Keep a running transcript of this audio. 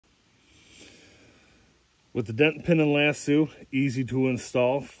With the dent pin and lasso, easy to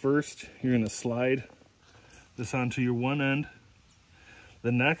install. First, you're going to slide this onto your one end.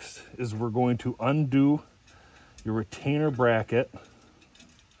 The next is we're going to undo your retainer bracket.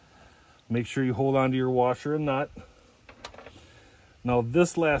 Make sure you hold on to your washer and nut. Now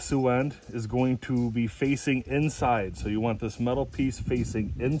this lasso end is going to be facing inside. So you want this metal piece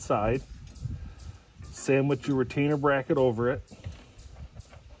facing inside. Sandwich your retainer bracket over it.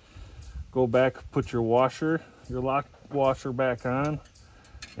 Go back, put your washer, your lock washer back on,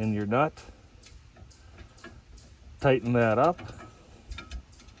 and your nut. Tighten that up.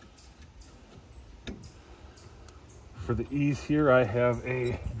 For the ease here, I have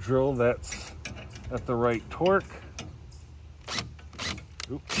a drill that's at the right torque.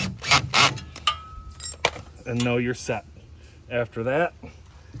 Oops. And now you're set. After that,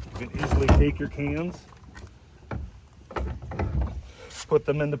 you can easily take your cans, put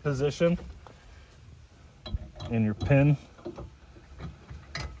them into position, and your pin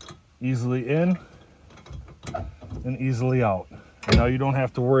easily in and easily out. And now you don't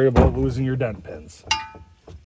have to worry about losing your dent pins.